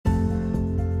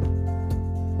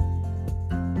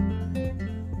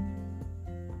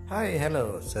Hi,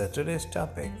 hello. So today's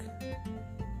topic,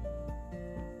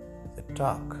 the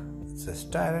talk. It's a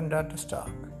style and daughter's talk.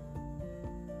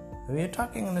 We are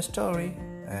talking in a story,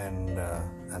 and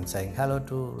I'm saying hello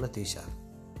to Letitia.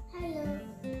 Hello.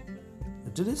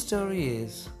 Today's story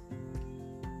is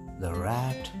the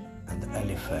rat and the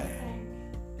elephant.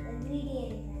 The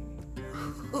greedy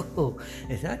elephant.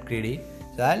 It's not greedy.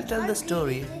 So I'll tell the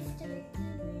story.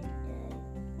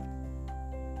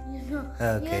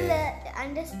 Okay. You'll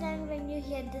understand when you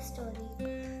hear the story.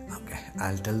 Okay,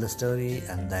 I'll tell the story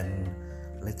and then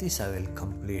Letitia will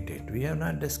complete it. We have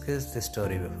not discussed this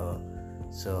story before,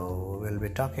 so we'll be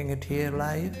talking it here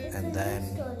live and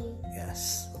then. Story.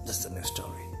 Yes, this is the new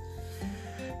story.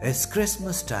 It's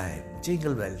Christmas time,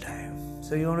 jingle bell time.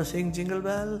 So you want to sing Jingle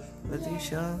Bell,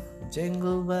 Letitia?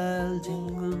 Jingle bell,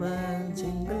 jingle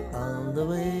all the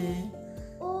way.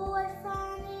 Oh, what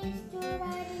fun it is to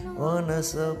ride in a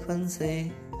Honest open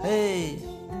say, hey.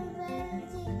 jingle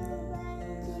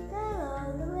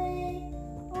all the way.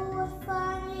 Oh, what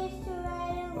fun it is to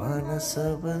ride in a Honest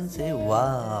open say,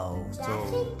 wow.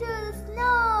 dashing to the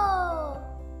snow.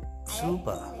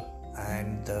 Super.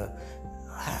 And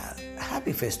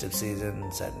happy festive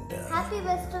seasons and Happy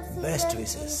best of season. best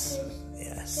wishes.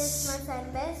 Yes. Christmas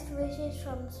and best wishes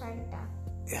from Santa.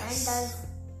 Yes. And us.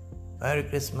 Merry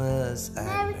Christmas and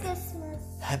Merry Christmas.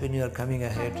 Happy New Year coming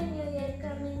ahead. Happy New Year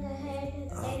coming ahead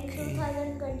Okay. in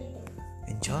 2022.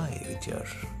 Enjoy with your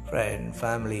friend,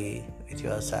 family, with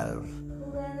yourself.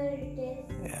 Whoever it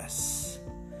is. Yes.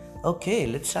 Okay,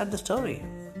 let's start the story.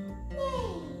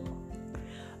 Yay!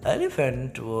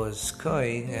 Elephant was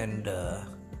going and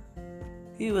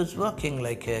he was walking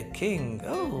like a king.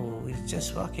 Oh, he's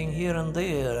just walking here and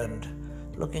there and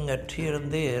looking at here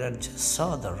and there and just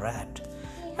saw the rat.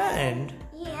 And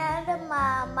He had a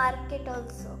market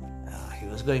also. he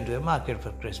was going to a market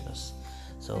for Christmas.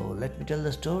 So let me tell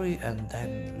the story and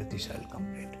then Letitia will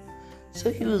complete.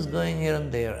 So he was going here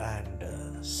and there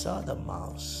and saw the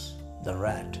mouse, the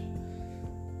rat.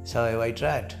 Saw a white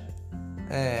rat.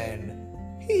 And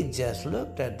he just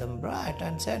looked at the rat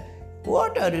and said,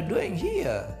 "What are you doing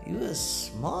here? You a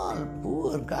small,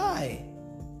 poor guy."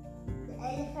 The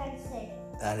elephant said.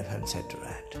 The elephant said to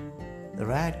rat. The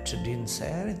rat didn't say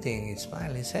anything. He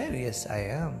smiled. He said, "Yes, I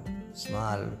am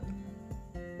small,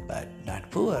 but not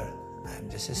poor. I'm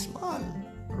just a small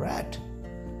rat.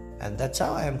 And that's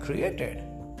how I am created."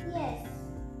 Yes.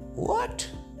 "What?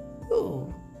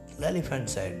 You?" The elephant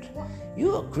said,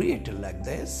 "You are created like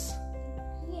this?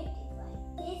 Created like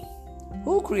this.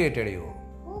 Who created you?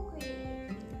 Who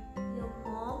created you? Your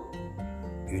mom?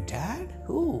 Your dad?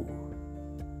 Who?"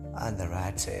 And the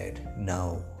rat said, "No.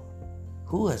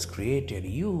 Who has created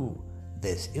you?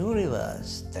 This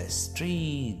universe, this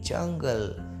tree, jungle,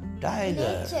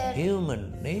 tiger, Nature. human,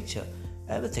 nature,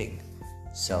 everything.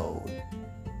 So,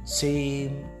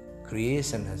 same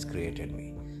creation has created me.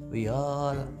 We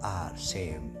all are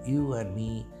same. You and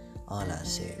me, all are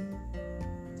same."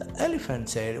 The elephant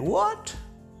said, "What?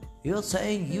 You're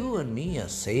saying you and me are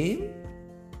same?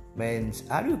 Means,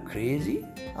 are you crazy?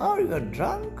 Are you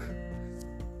drunk?"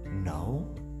 "No,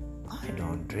 I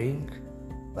don't drink,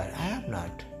 but I am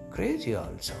not crazy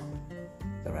also,"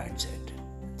 the rat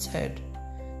said.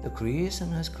 "The creation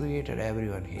has created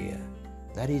everyone here.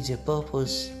 That is a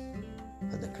purpose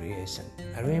for the creation,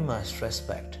 and we must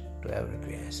respect to every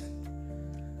creation.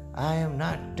 I am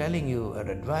not telling you or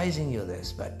advising you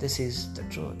this, but this is the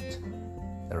truth,"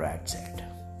 the rat said.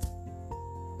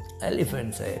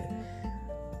 Elephant said,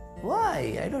 "Why?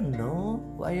 I don't know.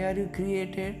 Why are you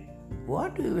created?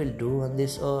 What we will do on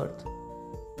this earth?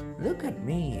 Look at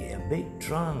me, a big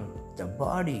trunk, the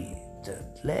body, the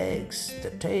legs,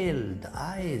 the tail, the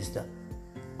eyes, the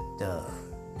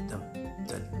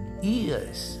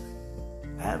ears.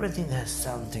 Everything has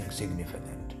something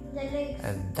significant. The legs.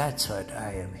 And that's what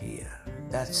I am here.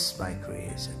 That's my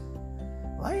creation.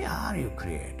 Why are you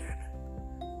created?"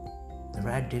 The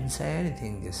rat didn't say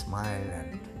anything, just smiled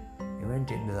and he went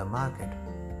into the market.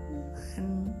 And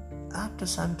after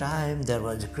some time, there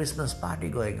was a Christmas party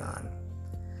going on.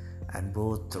 And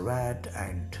both the rat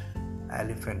and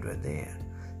elephant were there.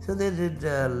 So they did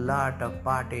a lot of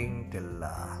partying till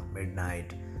midnight.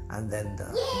 And then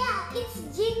Yeah, it's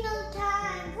jingle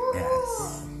time. Woohoo! Yes.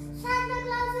 Santa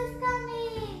Claus is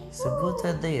coming. So both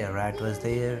are there. Rat was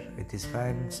there with his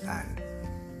friends and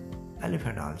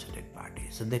elephant also did party.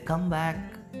 So they come back.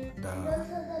 Those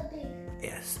are the big.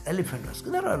 Yes, elephant was.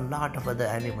 There are a lot of other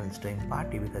animals doing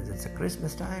party because it's a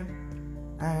Christmas time.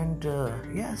 And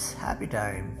yes, happy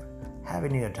time. Happy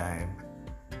New Year time.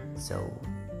 So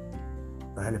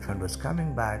the elephant was coming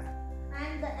back.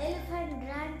 And the elephant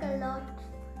drank a lot.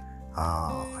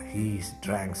 He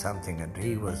drank something and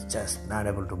he was just not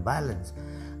able to balance,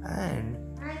 and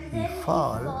he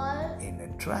fall in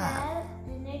a trap.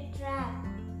 In a trap.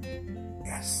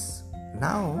 Yes. It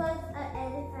Now, was an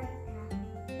elephant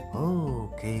trap.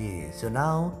 okay. So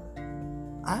now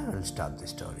I will stop the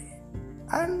story,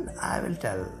 and I will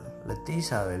tell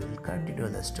Leticia will continue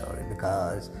the story,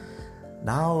 because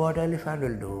now what elephant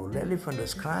will do? The elephant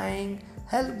is crying,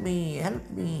 help me,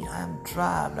 I am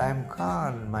trapped, I am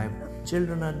gone, my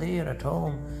children are there at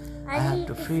home, I have need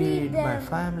to to feed feed my them.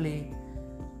 family.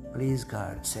 Please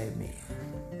God, save me.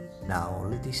 Now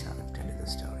Leticia will tell you the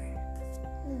story.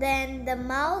 Then the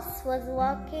mouse was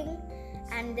walking,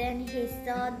 and then he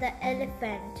saw the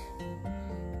elephant.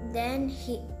 Then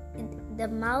the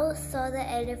mouse saw the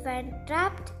elephant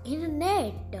trapped in a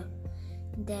net.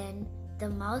 Then the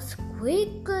mouse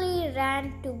quickly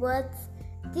ran towards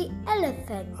the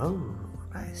elephant. Oh,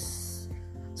 nice.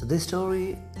 So this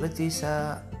story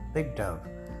Leticia picked up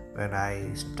when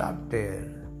I stopped there.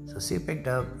 So she picked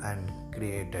up and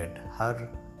created her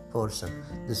portion.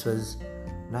 This was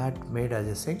not made as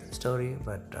a single story,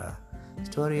 but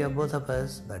story of both of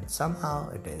us, but somehow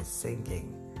it is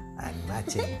syncing and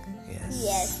matching. Yes.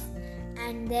 Yes.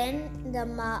 And then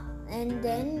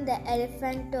the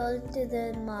elephant told to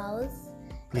the mouse,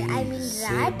 Please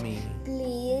save rat, me.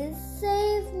 please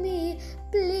save me.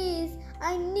 Please,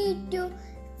 I need to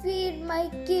feed my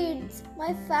kids,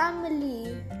 my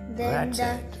family. Rat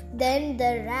said. Then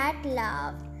the rat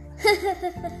laughed.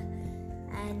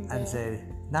 And said,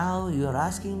 now you are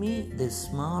asking me, this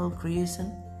small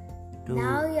creation, to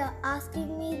Now you're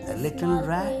asking me a this little small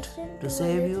rat creation to a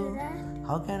save little you? rat?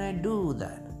 How can I do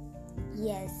that?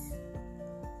 Yes.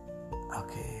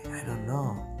 Okay, I don't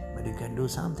know, but you can do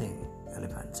something,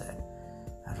 elephant said.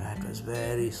 The rat was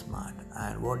very smart,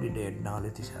 and what he did, now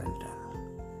Leticia will tell.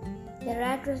 The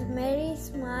rat was very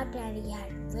smart and he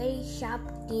had very sharp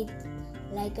teeth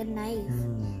like a knife.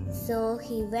 So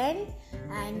he went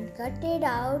and cutted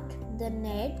out the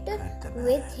net Cut the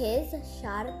with his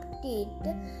sharp teeth,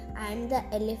 and the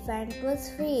elephant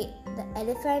was free. The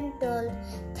elephant told,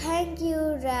 "Thank you,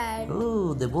 rat."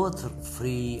 Oh, they both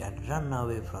free and run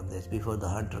away from this before the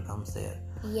hunter comes there.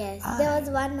 Yes, there was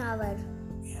 1 hour.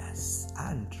 Yes,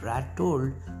 and rat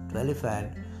told to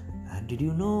elephant, did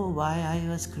you know why I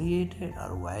was created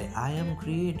or why I am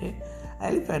created?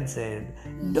 Elephant said,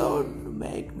 don't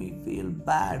make me feel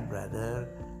bad, brother.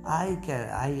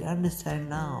 I understand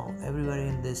now. Everybody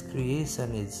in this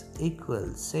creation is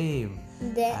equal, same,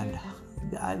 Then, and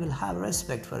I will have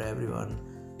respect for everyone.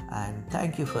 And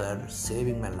thank you for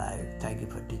saving my life. Thank you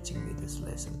for teaching me this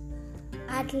lesson.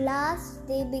 at last,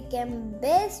 they became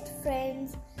best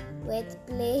friends with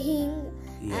playing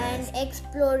and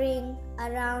exploring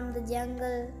around the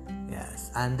jungle.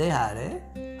 Yes, and they had a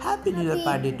Happy New Year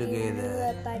party together. New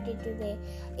Year party today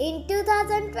in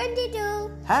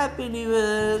 2022. Happy New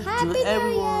Year Happy to New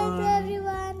everyone. Year to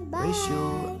everyone. Bye. Wish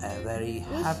you a very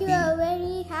Wish happy you a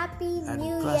very happy and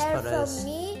New Year prosperous, from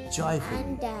me joyful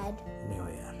and Dad. New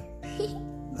Year.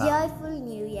 Joyful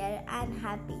New Year and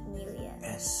Happy New Year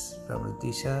Yes, from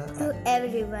Leticia to and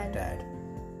everyone. Dad.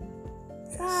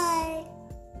 Bye.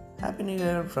 Happy New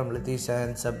Year from Leticia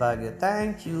and Sabagya.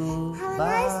 Thank you. Have a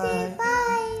Bye. nice day. Bye.